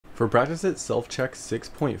For practice it self-check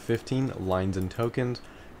 6.15 lines and tokens,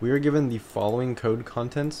 we are given the following code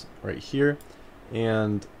contents right here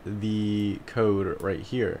and the code right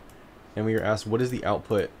here. And we are asked what is the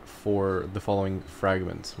output for the following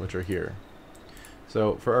fragments, which are here.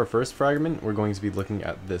 So for our first fragment, we're going to be looking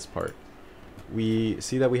at this part. We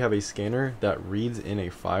see that we have a scanner that reads in a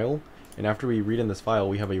file, and after we read in this file,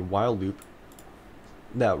 we have a while loop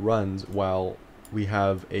that runs while we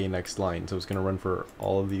have a next line. So it's going to run for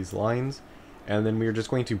all of these lines, and then we're just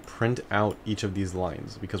going to print out each of these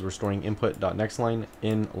lines because we're storing input.nextLine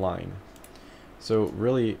in line. So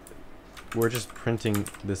really, we're just printing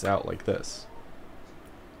this out like this.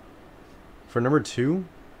 For number 2,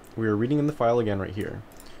 we are reading in the file again right here.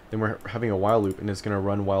 Then we're having a while loop, and it's going to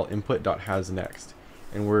run while input.hasNext.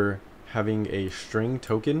 And we're having a string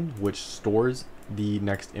token which stores the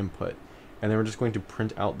next input. And then we're just going to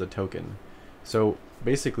print out the token. So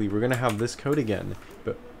basically, we're going to have this code again,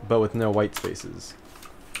 but with no white spaces.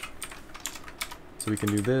 So we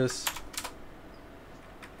can do this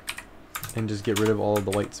and just get rid of all of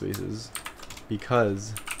the white spaces,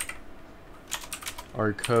 because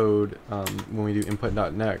our code, when we do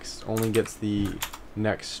input.next, only gets the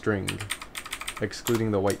next string,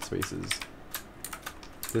 excluding the white spaces.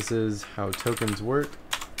 This is how tokens work,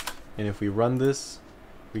 and if we run this,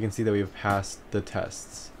 we can see that we have passed the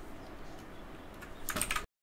tests.